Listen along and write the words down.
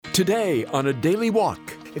Today on A Daily Walk.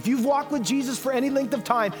 If you've walked with Jesus for any length of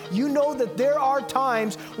time, you know that there are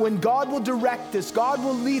times when God will direct us, God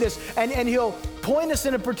will lead us, and He'll point us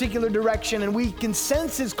in a particular direction, and we can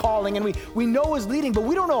sense His calling, and we know His leading, but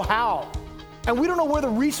we don't know how. And we don't know where the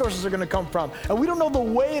resources are going to come from, and we don't know the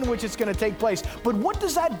way in which it's going to take place. But what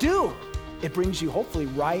does that do? It brings you hopefully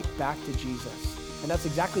right back to Jesus. And that's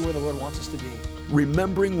exactly where the Lord wants us to be.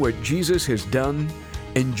 Remembering what Jesus has done,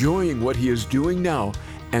 enjoying what He is doing now,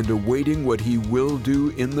 and awaiting what He will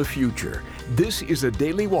do in the future. This is A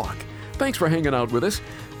Daily Walk. Thanks for hanging out with us.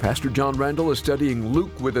 Pastor John Randall is studying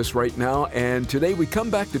Luke with us right now, and today we come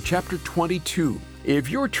back to chapter 22. If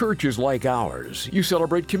your church is like ours, you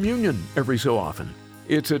celebrate communion every so often.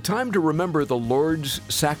 It's a time to remember the Lord's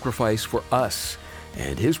sacrifice for us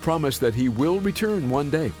and His promise that He will return one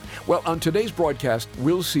day. Well, on today's broadcast,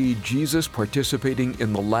 we'll see Jesus participating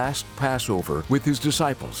in the last Passover with His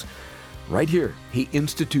disciples. Right here, He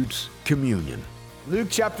institutes communion. Luke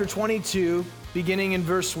chapter 22, beginning in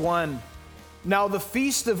verse 1. Now the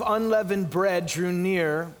feast of unleavened bread drew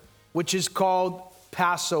near, which is called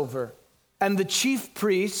Passover. And the chief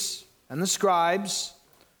priests and the scribes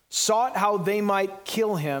sought how they might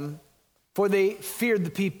kill Him, for they feared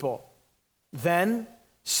the people. Then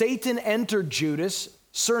Satan entered Judas,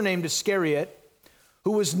 surnamed Iscariot,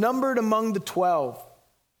 who was numbered among the 12.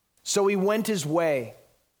 So he went his way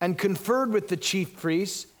and conferred with the chief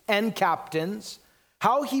priests and captains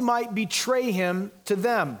how he might betray Him to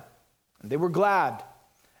them. And they were glad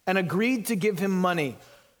and agreed to give Him money.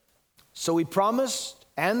 So he promised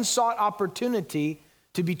and sought opportunity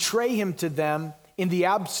to betray Him to them in the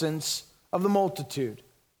absence of the multitude.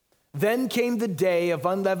 Then came the day of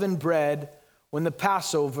unleavened bread, when the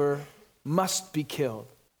Passover must be killed.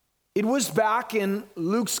 It was back in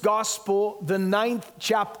Luke's Gospel, the 9th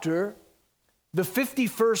chapter, the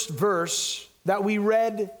 51st verse, that we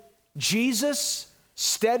read, Jesus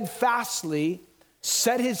steadfastly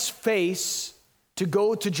set His face to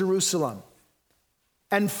go to Jerusalem.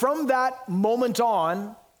 And from that moment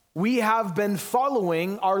on, we have been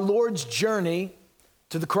following our Lord's journey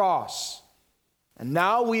to the cross. And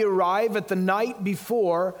now we arrive at the night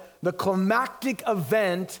before the climactic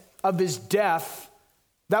event of His death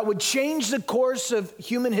that would change the course of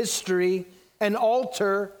human history and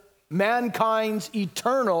alter mankind's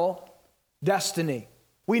eternal destiny.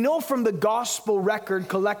 We know from the gospel record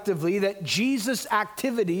collectively that Jesus'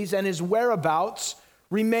 activities and His whereabouts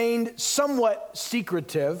remained somewhat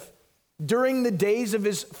secretive. During the days of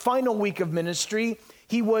His final week of ministry,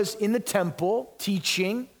 He was in the temple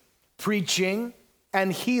teaching, preaching,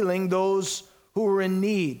 and healing those who were in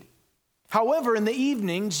need. However, in the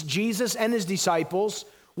evenings, Jesus and His disciples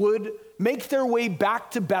would make their way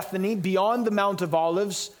back to Bethany beyond the Mount of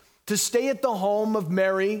Olives to stay at the home of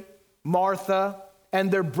Mary, Martha, and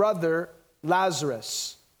their brother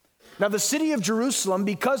Lazarus. Now, the city of Jerusalem,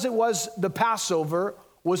 because it was the Passover,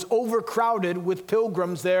 was overcrowded with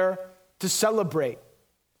pilgrims there to celebrate.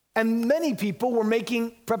 And many people were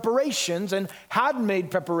making preparations and had made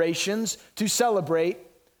preparations to celebrate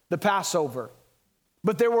the Passover.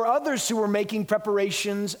 But there were others who were making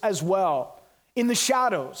preparations as well, in the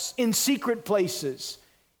shadows, in secret places,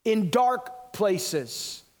 in dark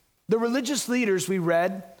places. The religious leaders, we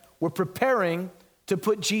read, were preparing to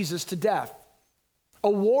put Jesus to death. A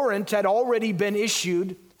warrant had already been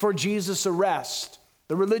issued for Jesus' arrest.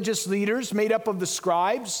 The religious leaders, made up of the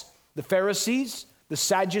scribes, the Pharisees, the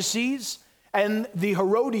Sadducees, and the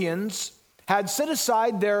Herodians, had set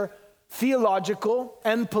aside their theological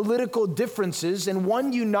and political differences in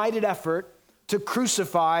one united effort to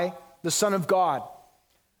crucify the Son of God.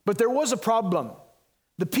 But there was a problem.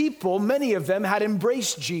 The people, many of them, had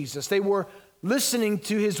embraced Jesus. They were listening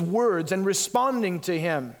to His words and responding to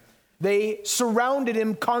Him. They surrounded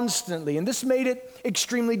Him constantly, and this made it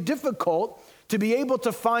extremely difficult to be able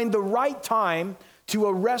to find the right time to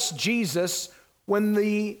arrest Jesus when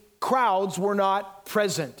the crowds were not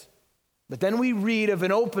present. But then we read of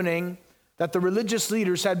an opening that the religious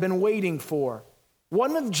leaders had been waiting for.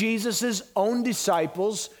 One of Jesus' own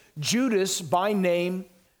disciples, Judas by name,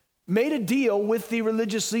 made a deal with the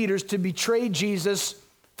religious leaders to betray Jesus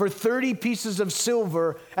for 30 pieces of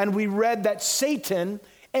silver. And we read that Satan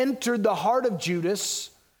entered the heart of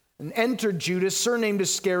Judas, surnamed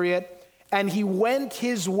Iscariot, and he went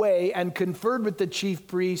his way and conferred with the chief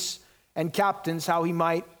priests and captains how he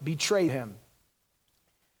might betray Him.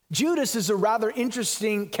 Judas is a rather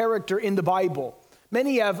interesting character in the Bible.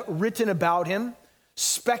 Many have written about him,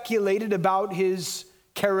 speculated about his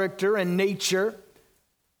character and nature.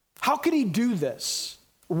 How could he do this?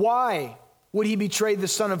 Why would he betray the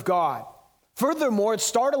Son of God? Furthermore, it's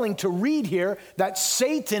startling to read here that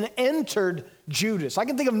Satan entered Judas. I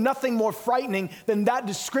can think of nothing more frightening than that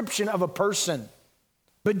description of a person.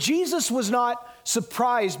 But Jesus was not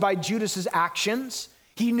surprised by Judas's actions.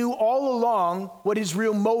 He knew all along what his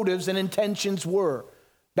real motives and intentions were.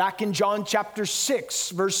 Back in John chapter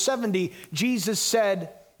 6, verse 70, Jesus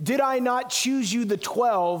said, "Did I not choose you the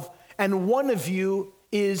 12, and one of you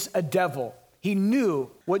is a devil?" He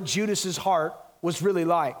knew what Judas's heart was really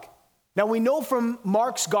like. Now we know from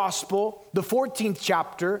Mark's gospel, the 14th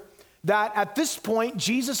chapter, that at this point,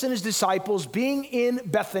 Jesus and his disciples, being in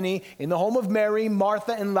Bethany, in the home of Mary,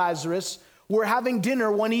 Martha, and Lazarus, were having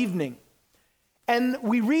dinner one evening. And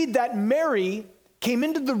we read that Mary came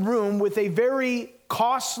into the room with a very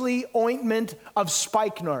costly ointment of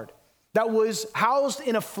spikenard that was housed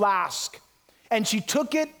in a flask. And she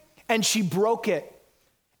took it and she broke it.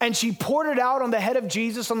 And she poured it out on the head of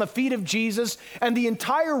Jesus, on the feet of Jesus, and the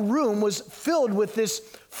entire room was filled with this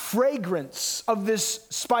fragrance of this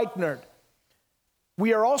spikenard.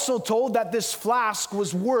 We are also told that this flask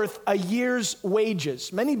was worth a year's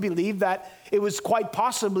wages. Many believe that it was quite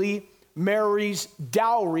possibly Mary's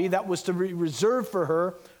dowry that was to be reserved for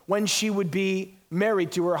her when she would be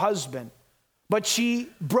married to her husband. But she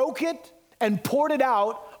broke it and poured it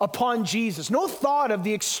out upon Jesus. No thought of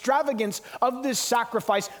the extravagance of this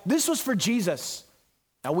sacrifice. This was for Jesus.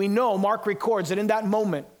 Now we know, Mark records that in that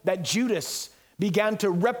moment that Judas began to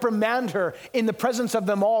reprimand her in the presence of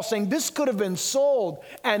them all, saying this could have been sold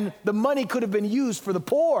and the money could have been used for the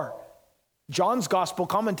poor. John's gospel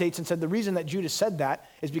commentates and said the reason that Judas said that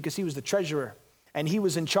is because he was the treasurer and he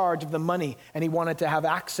was in charge of the money and he wanted to have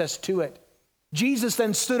access to it. Jesus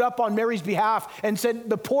then stood up on Mary's behalf and said,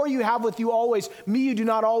 "The poor you have with you always, me you do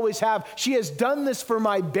not always have. She has done this for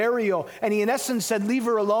my burial." And he in essence said, "Leave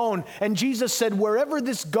her alone." And Jesus said, "Wherever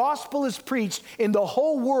this gospel is preached in the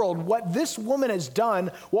whole world, what this woman has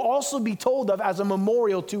done will also be told of as a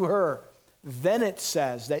memorial to her." Then it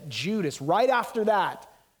says that Judas, right after that,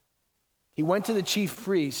 he went to the chief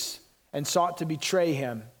priests and sought to betray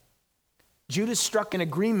him. Judas struck an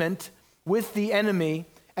agreement with the enemy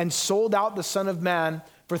and sold out the Son of Man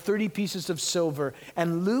for 30 pieces of silver.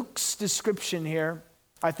 And Luke's description here,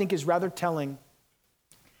 I think, is rather telling,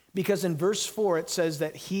 because in verse 4 it says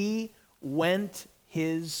that he went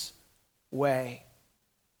his way.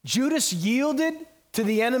 Judas yielded to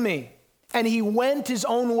the enemy and he went his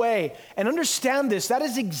own way. And understand this, that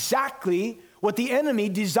is exactly what the enemy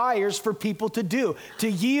desires for people to do, to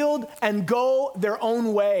yield and go their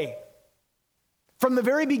own way. From the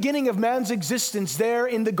very beginning of man's existence there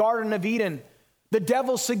in the Garden of Eden, the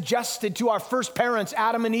devil suggested to our first parents,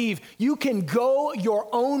 Adam and Eve, you can go your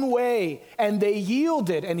own way. And they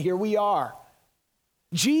yielded, and here we are.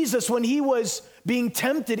 Jesus, when he was being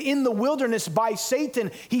tempted in the wilderness by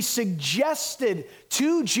Satan, he suggested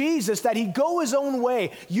to Jesus that he go his own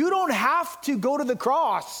way. You don't have to go to the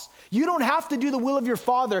cross. You don't have to do the will of your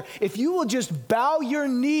Father. If you will just bow your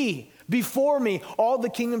knee before me, all the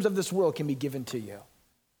kingdoms of this world can be given to you.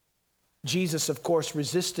 Jesus, of course,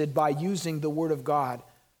 resisted by using the word of God.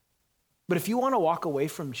 But if you want to walk away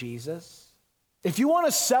from Jesus, if you want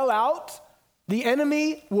to sell out, the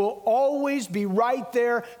enemy will always be right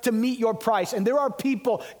there to meet your price. And there are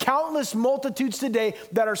people, countless multitudes today,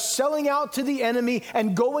 that are selling out to the enemy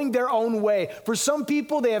and going their own way. For some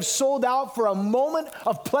people, they have sold out for a moment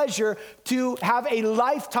of pleasure to have a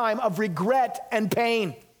lifetime of regret and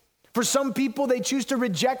pain. For some people, they choose to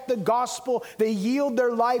reject the gospel. They yield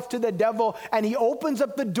their life to the devil, and he opens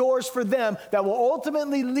up the doors for them that will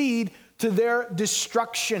ultimately lead to their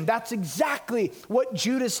destruction. That's exactly what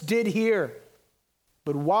Judas did here.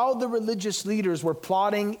 But while the religious leaders were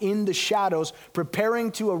plotting in the shadows,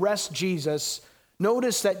 preparing to arrest Jesus,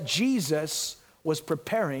 notice that Jesus was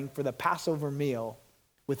preparing for the Passover meal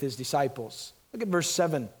with his disciples. Look at verse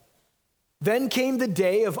 7. Then came the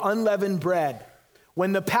day of unleavened bread,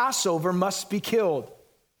 when the Passover must be killed.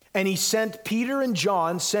 And he sent Peter and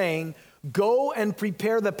John, saying, "Go and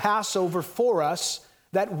prepare the Passover for us,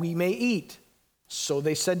 that we may eat." So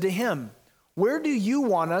they said to him, "Where do you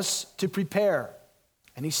want us to prepare?"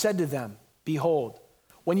 And he said to them, "Behold,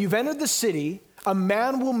 when you've entered the city, a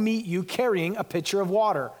man will meet you carrying a pitcher of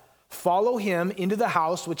water. Follow him into the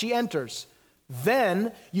house which he enters.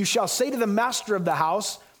 Then you shall say to the master of the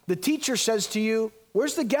house, 'The teacher says to you,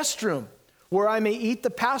 where's the guest room, where I may eat the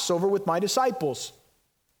Passover with my disciples?'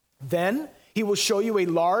 Then he will show you a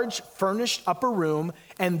large furnished upper room,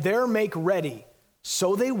 and there make ready."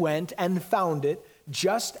 So they went and found it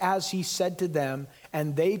just as he said to them,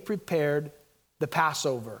 and they prepared the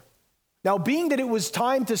Passover. Now, being that it was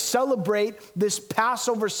time to celebrate this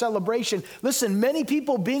Passover celebration, listen, many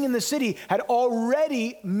people being in the city had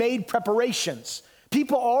already made preparations.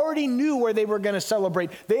 People already knew where they were going to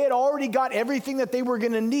celebrate. They had already got everything that they were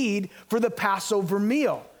going to need for the Passover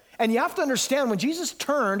meal. And you have to understand, when Jesus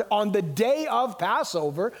turned on the day of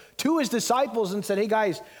Passover to his disciples and said, hey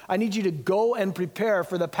guys, I need you to go and prepare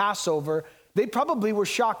for the Passover, they probably were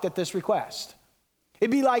shocked at this request.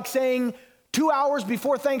 It'd be like saying, 2 hours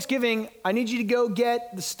before Thanksgiving, I need you to go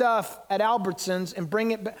get the stuff at Albertsons and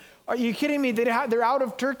bring it back. Are you kidding me? They're out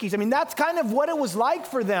of turkeys. I mean, that's kind of what it was like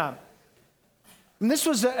for them. And this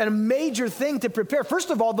was a major thing to prepare.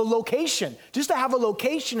 First of all, the location. Just to have a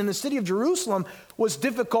location in the city of Jerusalem was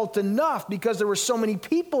difficult enough because there were so many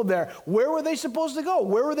people there. Where were they supposed to go?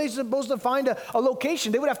 Where were they supposed to find a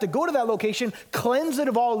location? They would have to go to that location, cleanse it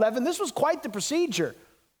of all leaven. This was quite the procedure.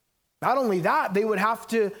 Not only that, they would have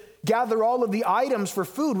to gather all of the items for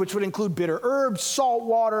food, which would include bitter herbs, salt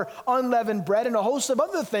water, unleavened bread, and a host of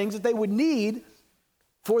other things that they would need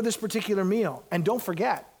for this particular meal. And don't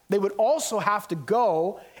forget, they would also have to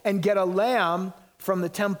go and get a lamb from the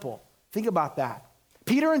temple. Think about that.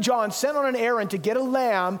 Peter and John sent on an errand to get a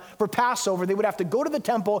lamb for Passover. They would have to go to the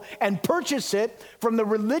temple and purchase it from the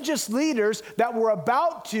religious leaders that were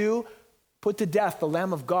about to put to death the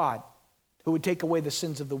Lamb of God who would take away the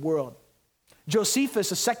sins of the world.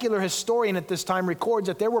 Josephus, a secular historian at this time, records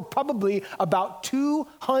that there were probably about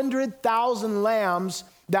 200,000 lambs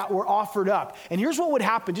that were offered up. And here's what would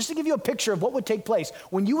happen, just to give you a picture of what would take place.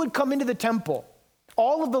 When you would come into the temple,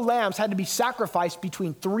 all of the lambs had to be sacrificed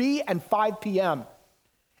between 3 and 5 p.m.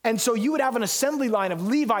 And so you would have an assembly line of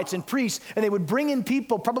Levites and priests, and they would bring in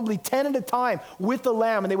people, probably 10 at a time, with the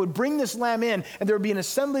lamb, and they would bring this lamb in, and there would be an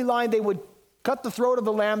assembly line. They would cut the throat of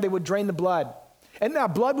the lamb, they would drain the blood. And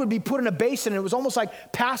that blood would be put in a basin, and it was almost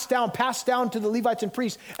like passed down to the Levites and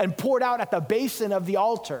priests and poured out at the basin of the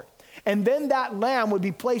altar. And then that lamb would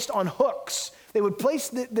be placed on hooks. They would place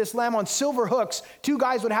this lamb on silver hooks. 2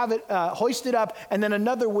 guys would have it hoisted up, and then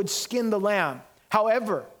another would skin the lamb.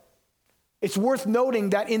 However, it's worth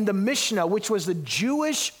noting that in the Mishnah, which was the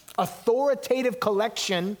Jewish authoritative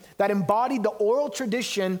collection that embodied the oral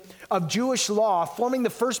tradition of Jewish law, forming the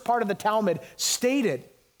first part of the Talmud, stated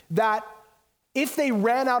that if they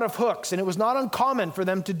ran out of hooks, and it was not uncommon for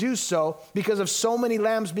them to do so because of so many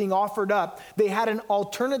lambs being offered up, they had an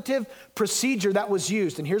alternative procedure that was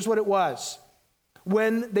used. And here's what it was.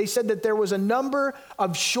 When they said that there was a number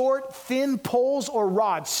of short, thin poles or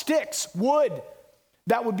rods, sticks, wood,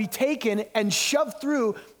 that would be taken and shoved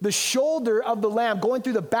through the shoulder of the lamb, going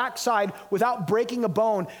through the backside without breaking a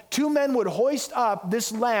bone. 2 men would hoist up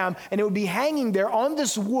this lamb, and it would be hanging there on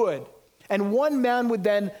this wood. And 1 man would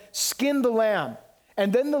then skin the lamb.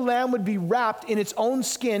 And then the lamb would be wrapped in its own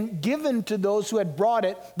skin, given to those who had brought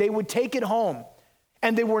it. They would take it home.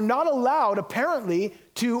 And they were not allowed, apparently,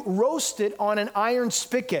 to roast it on an iron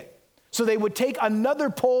spigot. So they would take another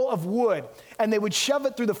pole of wood, and they would shove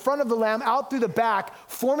it through the front of the lamb, out through the back,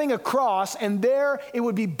 forming a cross, and there it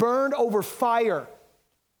would be burned over fire.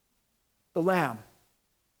 The lamb.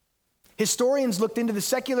 Historians looked into the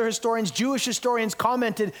secular historians, Jewish historians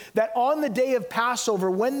commented that on the day of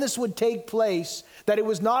Passover, when this would take place, that it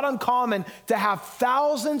was not uncommon to have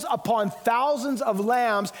thousands upon thousands of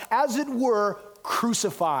lambs, as it were,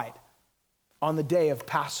 crucified on the day of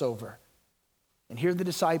Passover. And here the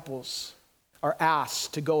disciples are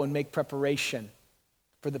asked to go and make preparation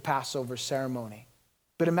for the Passover ceremony.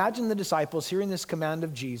 But imagine the disciples hearing this command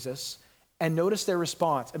of Jesus and notice their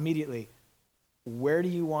response immediately. Where do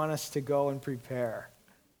you want us to go and prepare?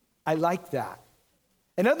 I like that.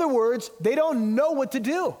 In other words, they don't know what to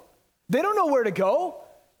do. They don't know where to go.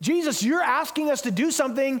 Jesus, you're asking us to do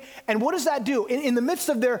something, and what does that do? In the midst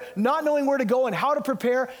of their not knowing where to go and how to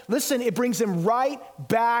prepare, listen, it brings them right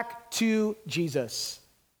back to Jesus.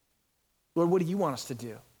 Lord, what do you want us to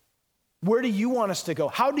do? Where do you want us to go?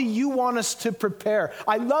 How do you want us to prepare?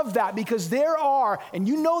 I love that because there are, and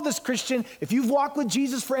you know this, Christian, if you've walked with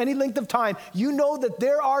Jesus for any length of time, you know that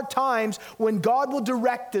there are times when God will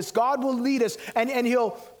direct us, God will lead us, and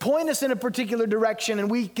he'll point us in a particular direction, and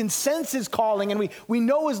we can sense his calling, and we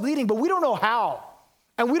know his leading, but we don't know how.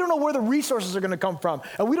 And we don't know where the resources are going to come from.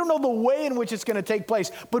 And we don't know the way in which it's going to take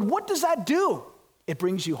place. But what does that do? It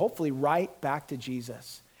brings you hopefully right back to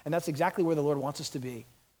Jesus. And that's exactly where the Lord wants us to be.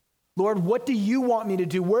 Lord, what do you want me to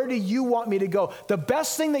do? Where do you want me to go? The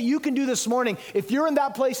best thing that you can do this morning, if you're in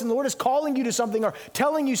that place and the Lord is calling you to something or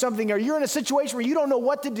telling you something, or you're in a situation where you don't know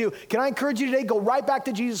what to do, can I encourage you today, go right back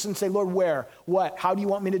to Jesus and say, Lord, where, what, how do you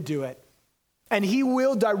want me to do it? And he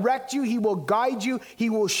will direct you, he will guide you, he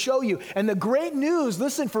will show you. And the great news,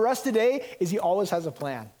 listen, for us today, is he always has a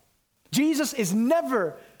plan. Jesus is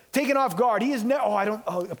never taken off guard. He is never,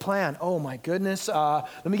 a plan. Oh my goodness.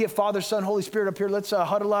 Let me get Father, Son, Holy Spirit up here. Let's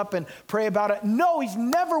huddle up and pray about it. No, he's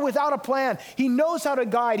never without a plan. He knows how to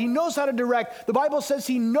guide. He knows how to direct. The Bible says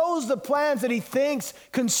he knows the plans that he thinks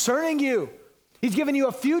concerning you. He's given you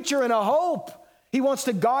a future and a hope. He wants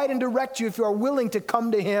to guide and direct you if you are willing to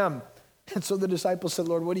come to him. And so the disciples said,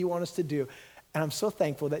 Lord, what do you want us to do? And I'm so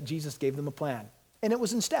thankful that Jesus gave them a plan. And it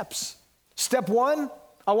was in steps. Step 1,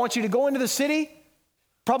 I want you to go into the city,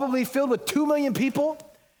 probably filled with 2 million people,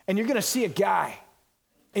 and you're going to see a guy,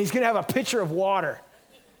 and he's going to have a pitcher of water.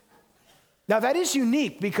 Now, that is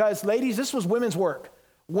unique because, ladies, this was women's work.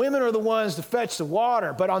 Women are the ones to fetch the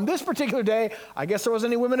water. But on this particular day, I guess there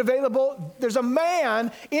wasn't any women available. There's a man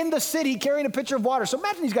in the city carrying a pitcher of water. So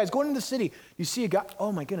imagine these guys going into the city. You see a guy,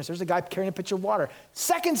 oh my goodness, there's a guy carrying a pitcher of water.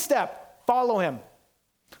 Second step, follow him.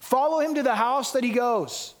 Follow him to the house that he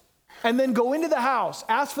goes. And then go into the house,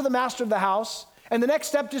 ask for the master of the house. And the next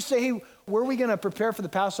step, just say, hey, where are we going to prepare for the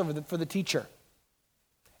Passover for the teacher?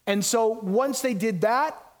 And so once they did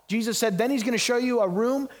that, Jesus said, then he's going to show you a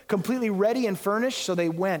room completely ready and furnished. So they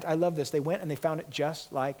went. I love this. They went and they found it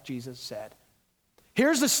just like Jesus said.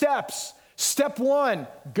 Here's the steps. Step 1,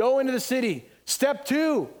 go into the city. Step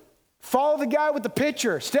 2, follow the guy with the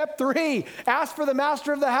pitcher. Step 3, ask for the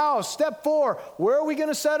master of the house. Step 4, where are we going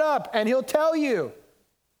to set up? And he'll tell you.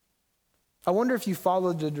 I wonder if you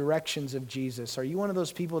followed the directions of Jesus. Are you one of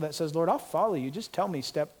those people that says, Lord, I'll follow you. Just tell me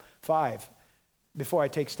step 5 before I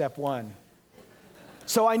take step 1.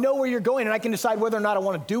 So I know where you're going and I can decide whether or not I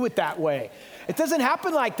want to do it that way. It doesn't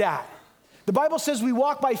happen like that. The Bible says we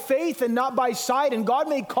walk by faith and not by sight, and God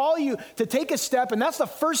may call you to take a step, and that's the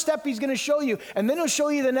first step he's going to show you, and then he'll show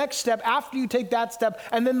you the next step after you take that step,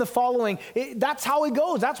 and then the following. That's how it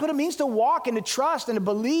goes. That's what it means to walk and to trust and to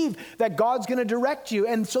believe that God's going to direct you.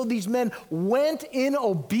 And so these men went in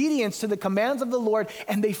obedience to the commands of the Lord,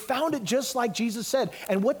 and they found it just like Jesus said.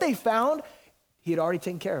 And what they found, he had already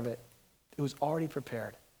taken care of it. It was already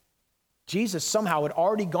prepared. Jesus somehow had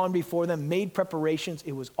already gone before them, made preparations.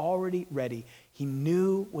 It was already ready. He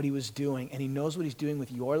knew what he was doing, and he knows what he's doing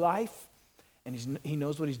with your life, and he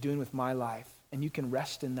knows what he's doing with my life. And you can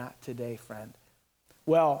rest in that today, friend.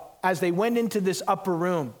 Well, as they went into this upper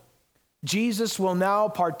room, Jesus will now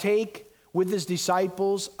partake with his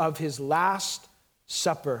disciples of his last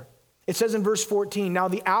supper. It says in verse 14, now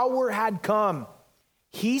the hour had come.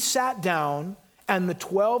 He sat down, and the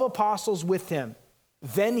 12 apostles with him.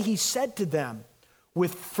 Then he said to them,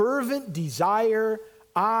 with fervent desire,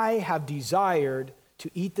 I have desired to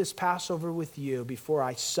eat this Passover with you before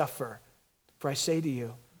I suffer. For I say to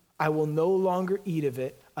you, I will no longer eat of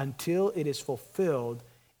it until it is fulfilled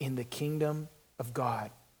in the kingdom of God.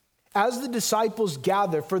 As the disciples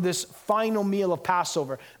gather for this final meal of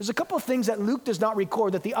Passover, there's a couple of things that Luke does not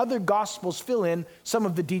record that the other Gospels fill in some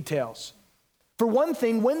of the details. For one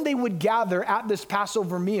thing, when they would gather at this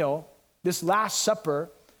Passover meal, this Last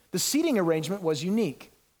Supper, the seating arrangement was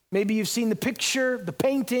unique. Maybe you've seen the picture, the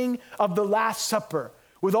painting of the Last Supper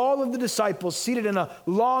with all of the disciples seated in a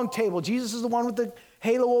long table. Jesus is the one with the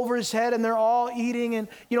halo over his head, and they're all eating. And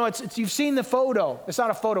you've seen the photo. It's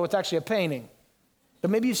not a photo, it's actually a painting.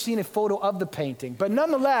 But maybe you've seen a photo of the painting. But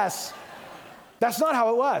nonetheless, that's not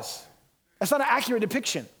how it was. That's not an accurate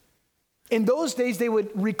depiction. In those days, they would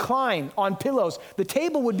recline on pillows. The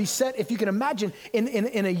table would be set, if you can imagine,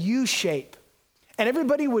 in a U shape. And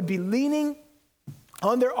everybody would be leaning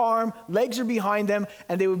on their arm, legs are behind them,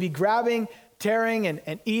 and they would be grabbing, tearing,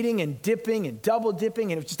 and eating, and dipping, and double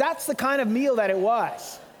dipping. And that's the kind of meal that it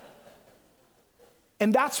was.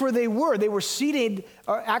 And that's where they were. They were seated,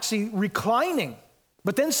 or actually reclining.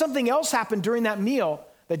 But then something else happened during that meal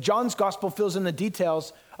that John's gospel fills in the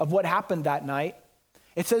details of what happened that night.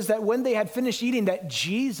 It says that when they had finished eating, that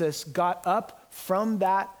Jesus got up from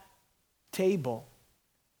that table,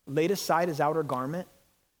 laid aside his outer garment,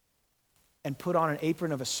 and put on an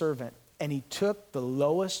apron of a servant. And he took the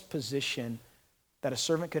lowest position that a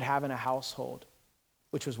servant could have in a household,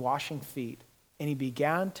 which was washing feet. And he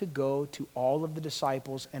began to go to all of the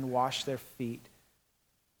disciples and wash their feet.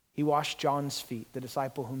 He washed John's feet, the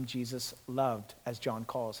disciple whom Jesus loved, as John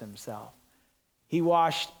calls himself. He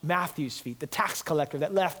washed Matthew's feet, the tax collector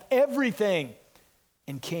that left everything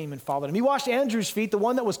and came and followed him. He washed Andrew's feet, the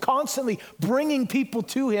one that was constantly bringing people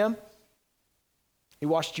to him. He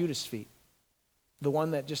washed Judas' feet, the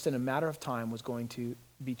one that just in a matter of time was going to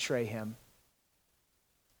betray him.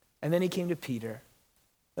 And then he came to Peter,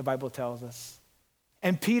 the Bible tells us.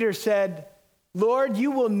 And Peter said, Lord,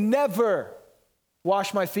 you will never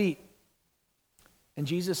wash my feet. And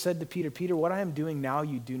Jesus said to Peter, Peter, what I am doing now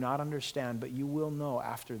you do not understand, but you will know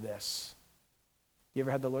after this. You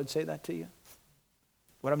ever had the Lord say that to you?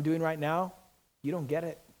 What I'm doing right now, you don't get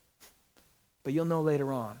it, but you'll know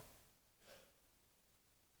later on.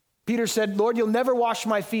 Peter said, Lord, you'll never wash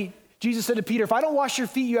my feet. Jesus said to Peter, if I don't wash your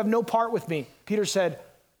feet, you have no part with me. Peter said,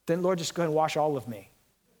 then Lord, just go ahead and wash all of me.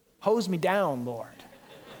 Hose me down, Lord.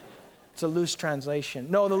 It's a loose translation.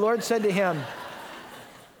 No, the Lord said to him,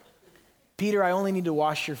 Peter, I only need to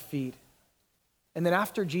wash your feet. And then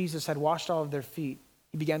after Jesus had washed all of their feet,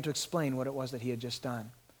 he began to explain what it was that he had just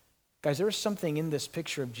done. Guys, there is something in this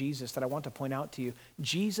picture of Jesus that I want to point out to you.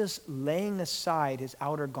 Jesus laying aside his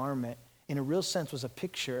outer garment, in a real sense, was a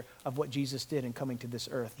picture of what Jesus did in coming to this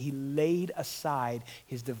earth. He laid aside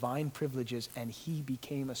his divine privileges and he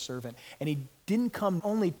became a servant. And he didn't come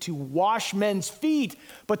only to wash men's feet,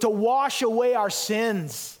 but to wash away our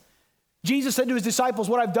sins. Jesus said to his disciples,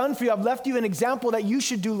 what I've done for you, I've left you an example that you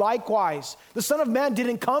should do likewise. The Son of Man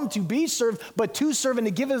didn't come to be served, but to serve and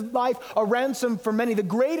to give his life a ransom for many. The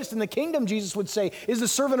greatest in the kingdom, Jesus would say, is the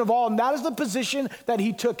servant of all. And that is the position that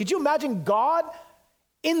he took. Could you imagine God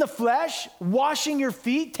in the flesh, washing your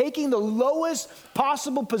feet, taking the lowest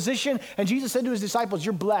possible position? And Jesus said to his disciples,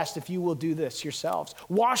 you're blessed if you will do this yourselves.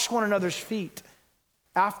 Wash one another's feet.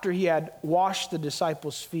 After he had washed the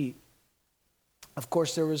disciples' feet, of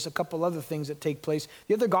course, there was a couple other things that take place.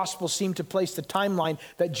 The other gospels seem to place the timeline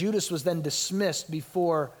that Judas was then dismissed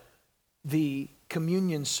before the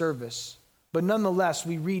communion service. But nonetheless,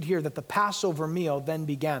 we read here that the Passover meal then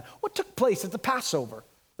began. What took place at the Passover?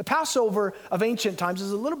 The Passover of ancient times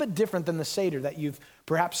is a little bit different than the Seder that you've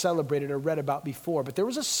perhaps celebrated or read about before. But there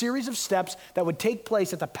was a series of steps that would take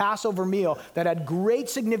place at the Passover meal that had great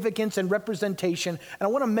significance and representation. And I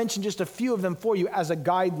want to mention just a few of them for you as a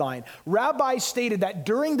guideline. Rabbis stated that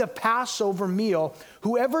during the Passover meal,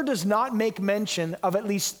 whoever does not make mention of at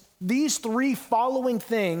least these three following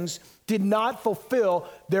things did not fulfill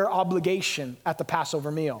their obligation at the Passover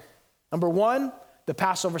meal. Number one, the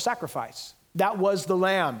Passover sacrifice. That was the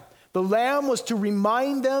lamb. The lamb was to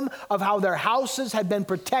remind them of how their houses had been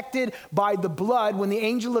protected by the blood when the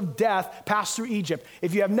angel of death passed through Egypt.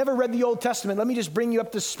 If you have never read the Old Testament, let me just bring you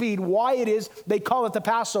up to speed why it is they call it the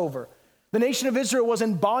Passover. The nation of Israel was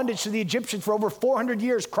in bondage to the Egyptians for over 400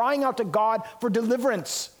 years, crying out to God for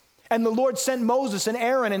deliverance. And the Lord sent Moses and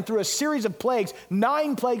Aaron, and through a series of plagues,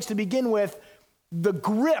 9 plagues to begin with, the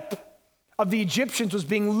grip of the Egyptians was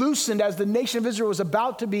being loosened as the nation of Israel was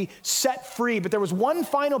about to be set free. But there was one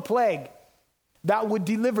final plague that would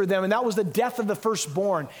deliver them, and that was the death of the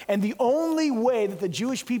firstborn. And the only way that the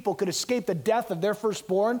Jewish people could escape the death of their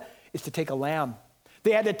firstborn is to take a lamb.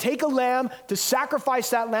 They had to take a lamb, to sacrifice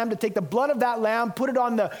that lamb, to take the blood of that lamb, put it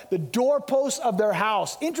on the doorposts of their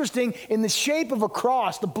house. Interesting, in the shape of a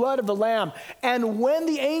cross, the blood of the lamb. And when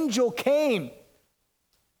the angel came,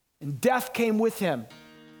 and death came with him,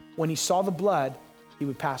 when he saw the blood, he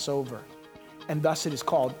would pass over. And thus it is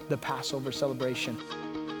called the Passover celebration.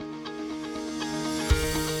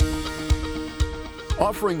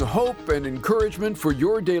 Offering hope and encouragement for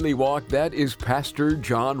your daily walk, that is Pastor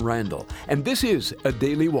John Randall. And this is A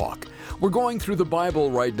Daily Walk. We're going through the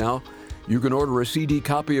Bible right now. You can order a CD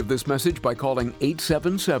copy of this message by calling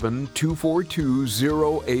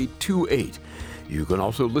 877-242-0828. You can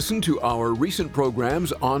also listen to our recent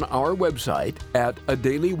programs on our website at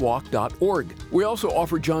adailywalk.org. We also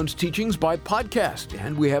offer John's teachings by podcast,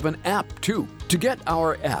 and we have an app too. To get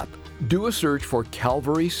our app, do a search for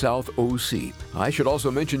Calvary South OC. I should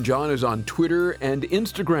also mention John is on Twitter and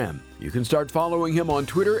Instagram. You can start following him on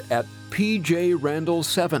Twitter at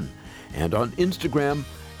PJRandall7 and on Instagram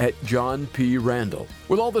at John P. Randall.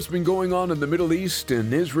 With all that's been going on in the Middle East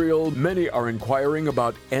and Israel, many are inquiring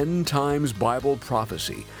about end times Bible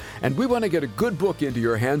prophecy. And we want to get a good book into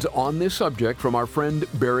your hands on this subject from our friend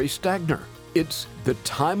Barry Stagner. It's The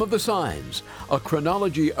Time of the Signs, a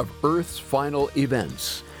chronology of Earth's final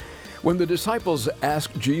events. When the disciples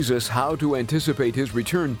asked Jesus how to anticipate his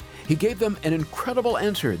return, he gave them an incredible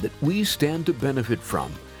answer that we stand to benefit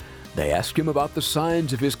from. They asked him about the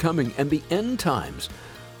signs of his coming and the end times.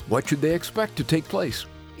 What should they expect to take place?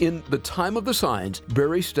 In The Time of the Signs,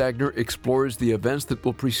 Barry Stagner explores the events that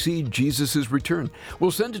will precede Jesus' return. We'll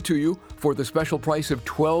send it to you for the special price of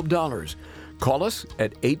 $12. Call us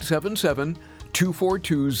at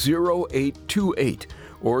 877-242-0828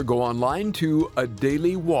 or go online to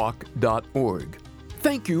adailywalk.org.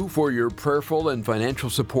 Thank you for your prayerful and financial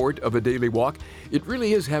support of A Daily Walk. It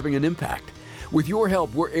really is having an impact. With your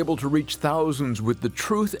help, we're able to reach thousands with the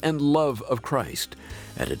truth and love of Christ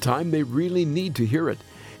at a time they really need to hear it.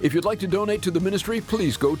 If you'd like to donate to the ministry,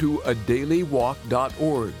 please go to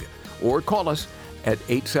adailywalk.org or call us at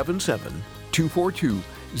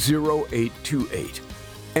 877-242-0828.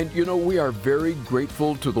 And we are very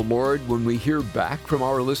grateful to the Lord when we hear back from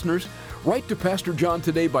our listeners. Write to Pastor John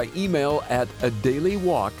today by email at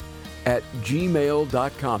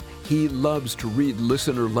adailywalk@gmail.com. He loves to read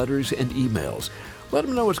listener letters and emails. Let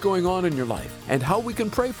him know what's going on in your life and how we can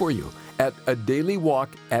pray for you at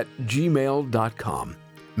adailywalk@gmail.com.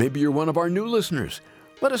 Maybe you're one of our new listeners.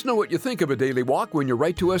 Let us know what you think of A Daily Walk when you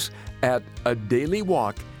write to us at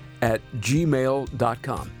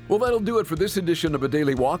adailywalk@gmail.com. Well, that'll do it for this edition of A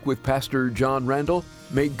Daily Walk with Pastor John Randall.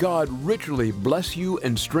 May God richly bless you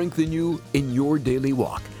and strengthen you in your daily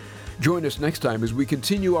walk. Join us next time as we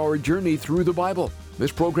continue our journey through the Bible.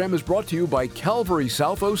 This program is brought to you by Calvary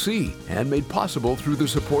South OC and made possible through the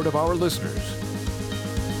support of our listeners.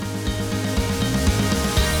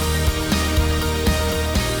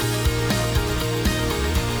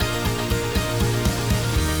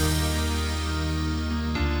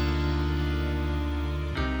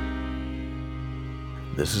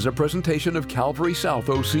 This is a presentation of Calvary South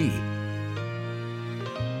OC.